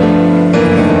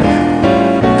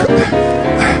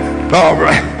 All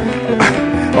right.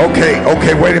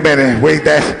 Okay, wait a minute. Wait,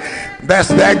 that's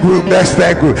that group.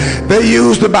 They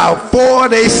used about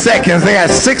 40 seconds. They had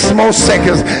 6 more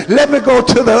seconds. Let me go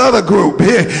to the other group.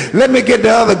 Here, let me get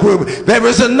the other group. There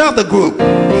is another group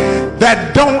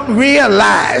that don't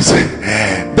realize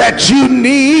that you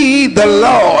need the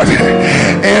Lord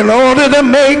in order to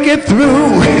make it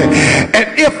through. And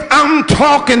if I'm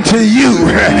talking to you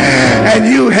and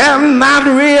you have not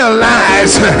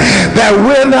realized that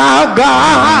without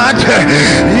God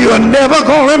you're never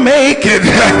going to make it,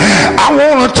 I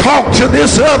want to talk to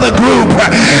this other group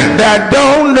that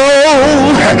don't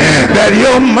know that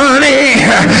your money,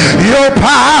 your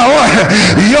power,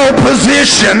 your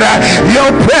position, your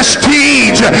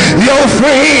prestige, your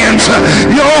friends,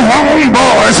 your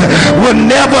homeboys will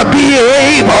never be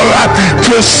able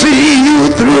to see you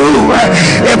through.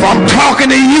 If I'm talking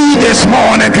to you this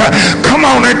morning, come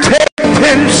on and take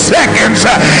 10 seconds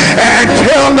and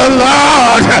tell the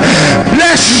Lord,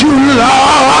 bless you,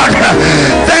 Lord.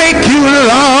 Thank you,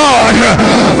 Lord.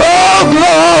 Oh,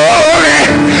 glory,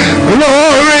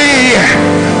 glory,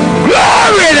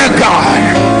 glory to God.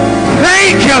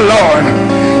 Thank you, Lord.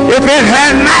 If it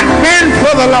had not been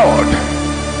for the Lord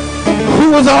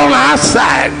who was on our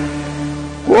side.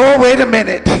 Oh, wait a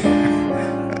minute.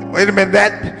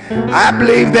 That I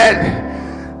believe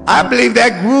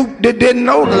that group that didn't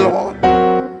know the Lord.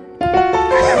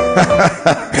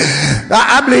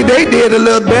 I believe they did a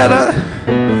little better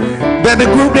than the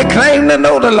group that claimed to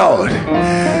know the Lord.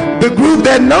 The group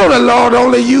that know the Lord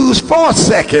only used 4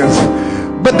 seconds,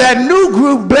 but that new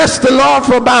group blessed the Lord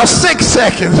for about 6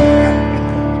 seconds.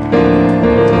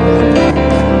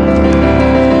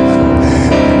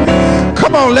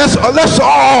 Come on, let's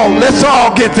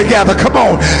all get together. Come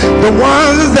on, the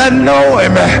ones that know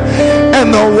him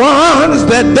and the ones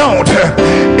that don't.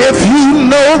 If you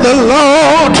know the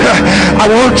Lord, I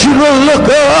want you to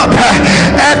look up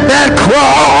at that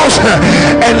cross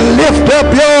and lift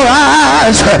up your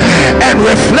eyes and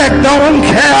reflect on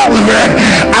Calvary.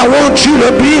 I want you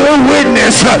to be a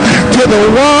witness to the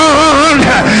one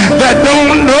that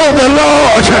don't know the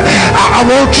Lord. I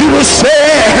want you to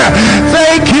say,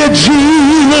 thank you,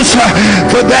 Jesus,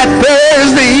 for that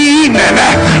Thursday evening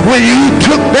when you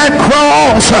took that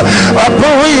cross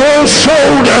upon your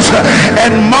shoulders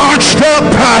and marched up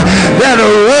that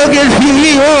rugged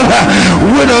hill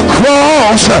with a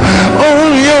cross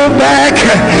on your back.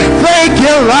 Thank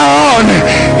you, Lord.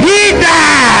 He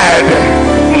died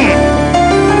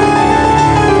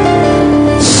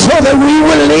so that we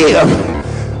will live.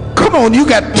 Come on, you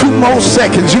got 2 more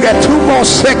seconds. You got 2 more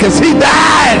seconds. He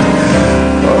died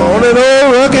on an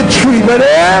old rugged tree, but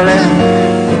early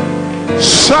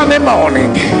Sunday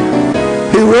morning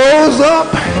he rose up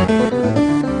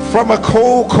from a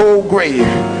cold, cold grave.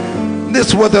 This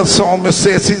is what the psalmist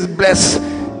says. He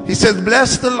says,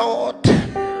 bless the Lord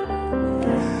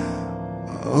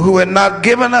who had not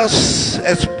given us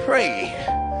as prey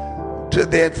to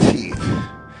their teeth.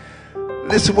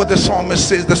 Listen what the psalmist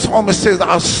says. The psalmist says,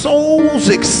 our souls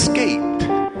escaped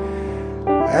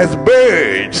as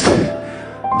birds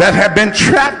that have been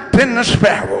trapped in the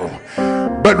sparrow,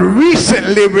 but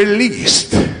recently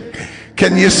released.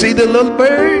 Can you see the little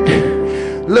bird?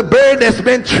 Little bird that's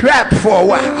been trapped for a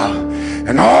while.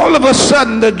 And all of a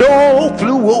sudden the door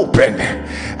flew open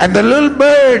and the little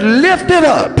bird lifted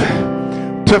up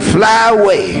to fly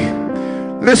away.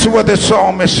 Listen what the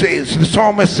psalmist says. The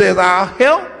psalmist says, our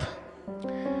help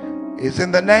is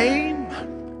in the name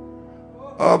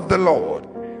of the Lord,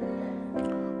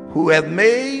 who hath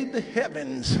made the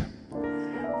heavens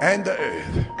and the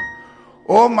earth.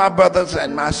 Oh, my brothers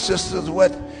and my sisters,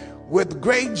 with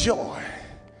great joy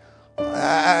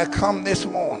I come this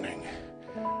morning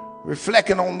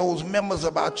reflecting on those members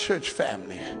of our church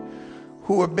family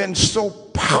who have been so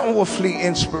powerfully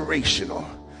inspirational.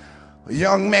 A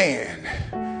young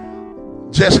man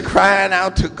just crying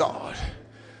out to God,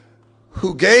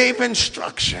 who gave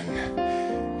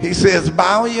instruction. He says,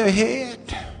 bow your head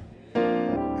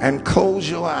and close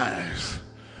your eyes.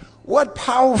 What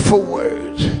powerful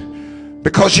words.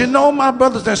 Because you know, my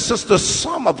brothers and sisters,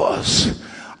 some of us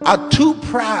are too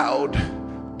proud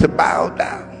to bow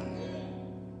down.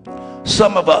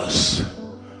 Some of us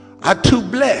are too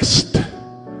blessed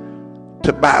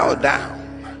to bow down.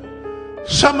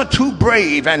 Some are too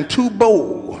brave and too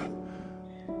bold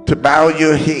to bow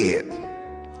your head.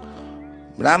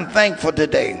 But I'm thankful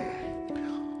today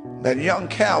that young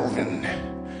Calvin,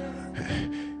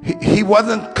 he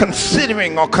wasn't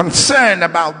considering or concerned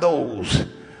about those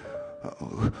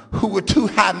who were too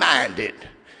high-minded.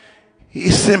 He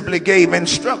simply gave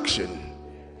instruction.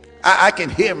 I can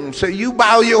hear him say, you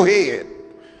bow your head.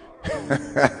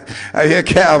 I hear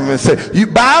Calvin say, you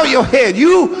bow your head.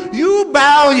 You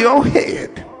bow your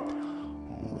head.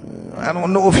 I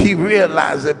don't know if he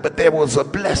realized it, but there was a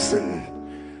blessing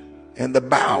in the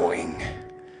bowing.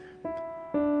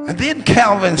 And then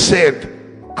Calvin said,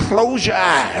 close your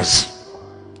eyes.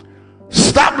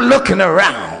 Stop looking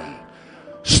around.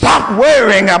 Stop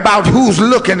worrying about who's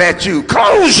looking at you.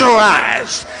 Close your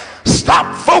eyes.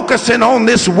 Stop focusing on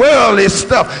this worldly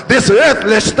stuff, this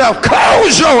earthly stuff.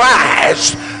 Close your eyes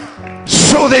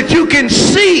so that you can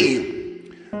see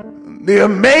the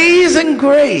amazing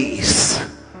grace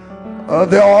of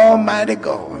the Almighty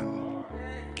God.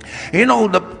 You know,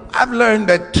 I've learned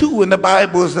that 2 in the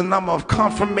Bible is the number of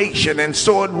confirmation, and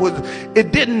so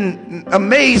it didn't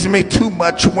amaze me too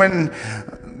much when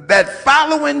that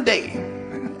following day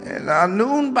in our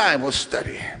noon Bible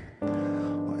study,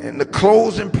 in the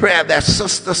closing prayer, that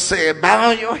sister said,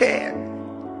 bow your head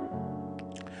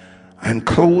and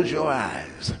close your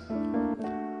eyes.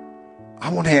 I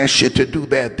want to ask you to do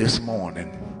that this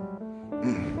morning.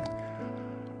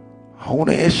 I want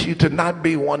to ask you to not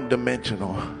be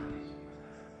one-dimensional.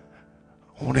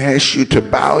 I want to ask you to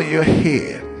bow your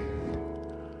head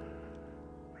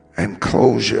and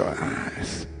close your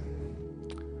eyes.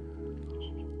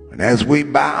 And as we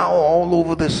bow all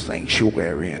over this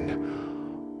sanctuary and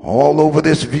all over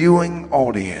this viewing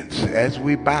audience, as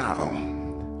we bow,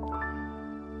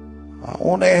 I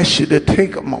want to ask you to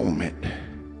take a moment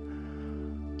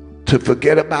to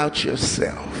forget about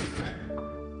yourself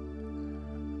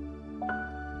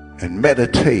and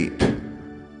meditate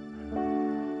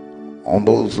on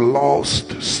those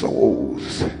lost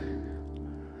souls,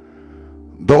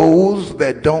 those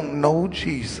that don't know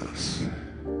Jesus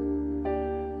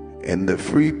and the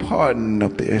free pardon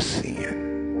of their sin.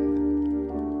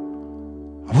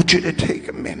 I want you to take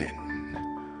a minute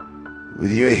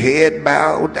with your head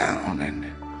bowed down and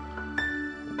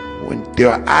with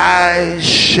your eyes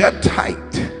shut tight.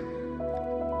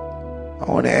 I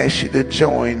want to ask you to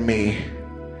join me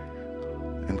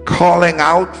in calling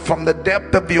out from the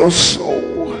depth of your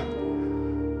soul,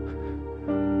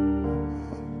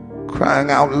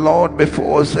 crying out, Lord,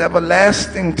 before it's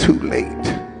everlasting too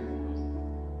late,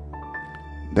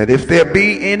 that if there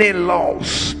be any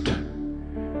lost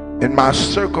in my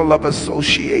circle of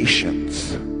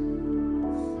associations,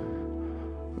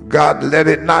 God, let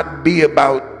it not be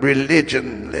about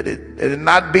religion. Let it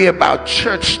not be about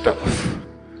church stuff.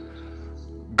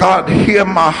 God, hear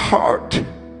my heart.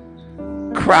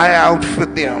 Cry out for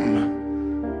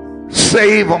them.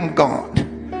 Save them, God.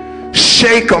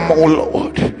 Shake them, oh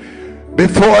Lord.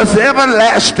 Before it's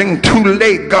everlasting too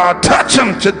late, God, touch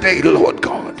them today, Lord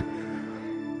God,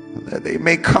 that they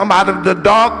may come out of the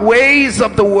dark ways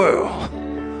of the world,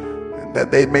 and that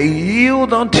they may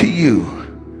yield unto you,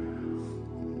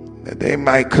 that they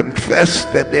might confess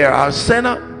that they are a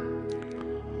sinner,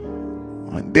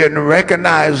 and then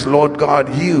recognize, Lord God,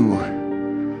 you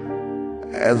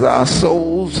as our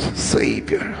soul's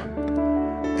Savior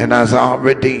and as our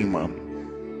Redeemer.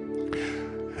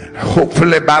 And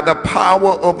hopefully by the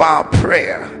power of our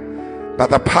prayer, by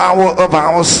the power of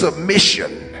our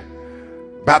submission,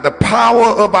 by the power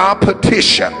of our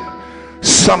petition,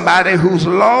 somebody who's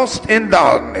lost in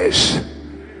darkness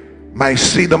might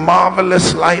see the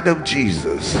marvelous light of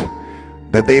Jesus,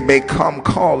 that they may come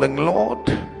calling, Lord,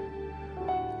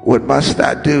 what must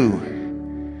I do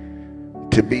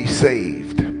to be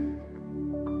saved?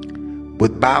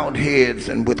 With bowed heads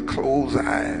and with closed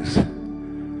eyes.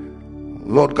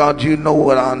 Lord God, you know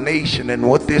what our nation and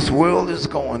what this world is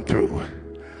going through.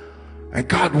 And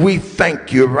God, we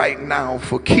thank you right now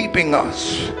for keeping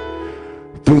us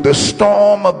through the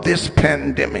storm of this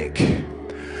pandemic.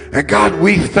 And God,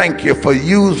 we thank you for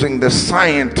using the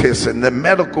scientists and the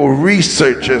medical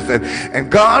researchers.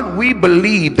 And God, we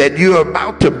believe that you're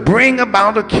about to bring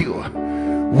about a cure.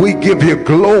 We give you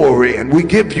glory and we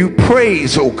give you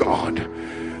praise, oh God.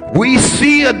 We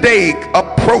see a day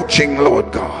approaching,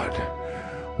 Lord God,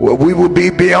 where we will be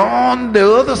beyond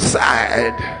the other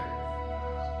side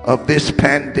of this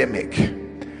pandemic.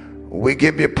 We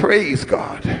give you praise,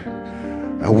 God.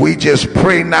 And we just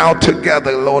pray now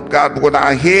together, Lord God, with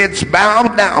our heads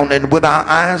bowed down and with our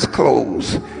eyes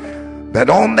closed, that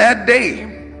on that day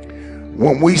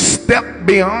when we step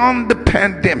beyond the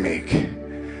pandemic,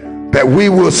 that we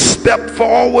will step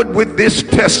forward with this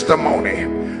testimony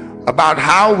about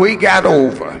how we got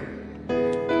over.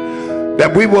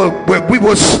 That we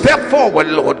will step forward,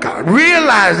 Lord God,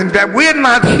 realizing that we're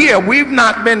not here. We've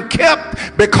not been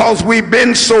kept because we've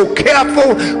been so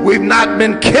careful. We've not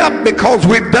been kept because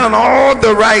we've done all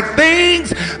the right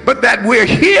things, but that we're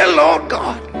here, Lord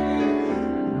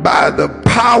God, by the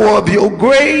power of your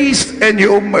grace and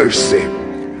your mercy.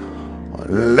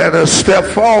 Let us step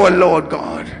forward, Lord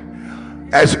God,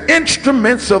 as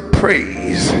instruments of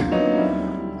praise,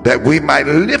 that we might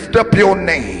lift up your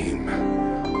name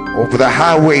over the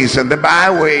highways and the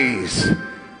byways,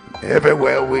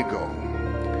 everywhere we go.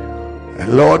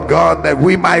 And Lord God, that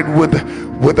we might with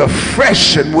a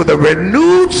fresh and with a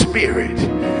renewed spirit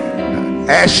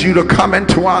ask you to come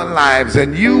into our lives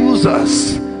and use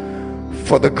us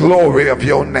for the glory of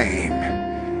your name.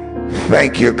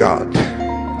 Thank you, God.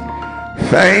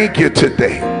 Thank you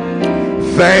today.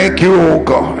 Thank you, oh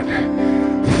God.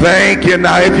 Thank you.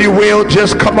 Now, if you will,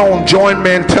 just come on, join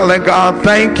me in telling God,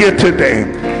 thank you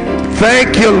today.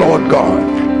 Thank you, Lord God.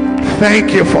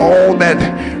 Thank you for all that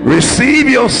receive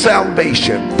your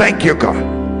salvation. Thank you, God.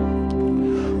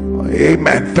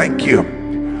 Amen. Thank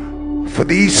you for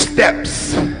these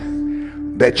steps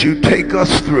that you take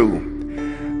us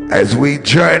through as we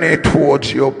journey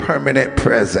towards your permanent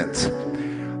presence.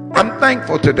 I'm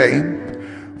thankful today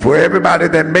for everybody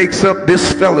that makes up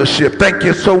this fellowship. Thank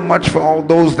you so much for all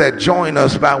those that join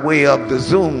us by way of the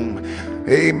Zoom.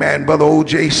 Amen. Brother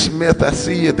O.J. Smith, I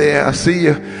see you there. I see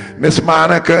you. Miss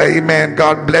Monica, amen.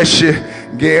 God bless you.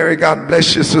 Gary, God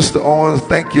bless you. Sister Owens,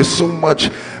 thank you so much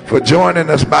for joining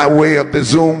us by way of the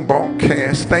Zoom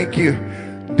broadcast. Thank you,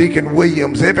 Deacon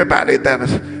Williams, everybody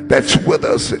that's with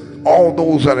us, all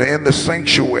those that are in the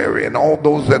sanctuary and all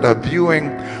those that are viewing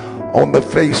on the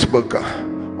Facebook,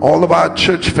 all of our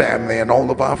church family and all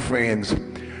of our friends.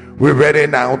 We're ready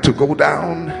now to go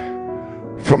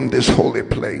down from this holy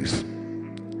place.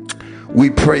 We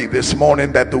pray this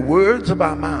morning that the words of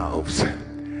our mouths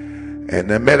and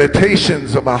the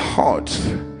meditations of our hearts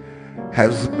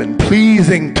has been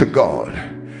pleasing to God.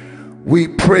 We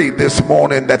pray this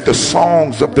morning that the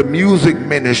songs of the music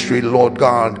ministry, Lord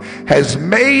God, has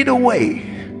made a way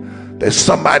that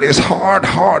somebody's hard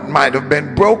heart might have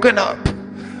been broken up,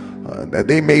 that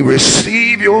they may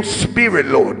receive your spirit,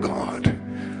 Lord God,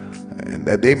 and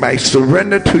that they might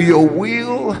surrender to your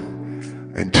will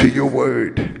and to your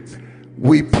word.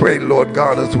 We pray, Lord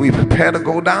God, as we prepare to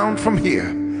go down from here,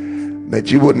 that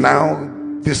you would now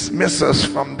dismiss us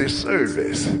from this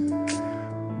service,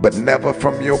 but never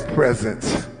from your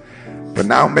presence. But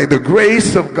now may the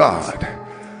grace of God,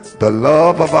 the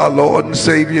love of our Lord and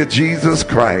Savior Jesus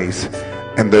Christ,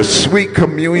 and the sweet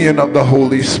communion of the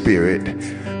Holy Spirit,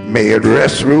 may it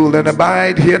rest, rule, and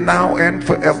abide here now and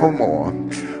forevermore.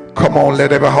 Come on,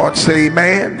 let every heart say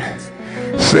amen.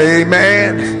 Say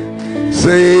amen.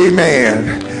 Say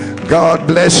amen. God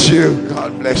bless you.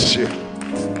 God bless you.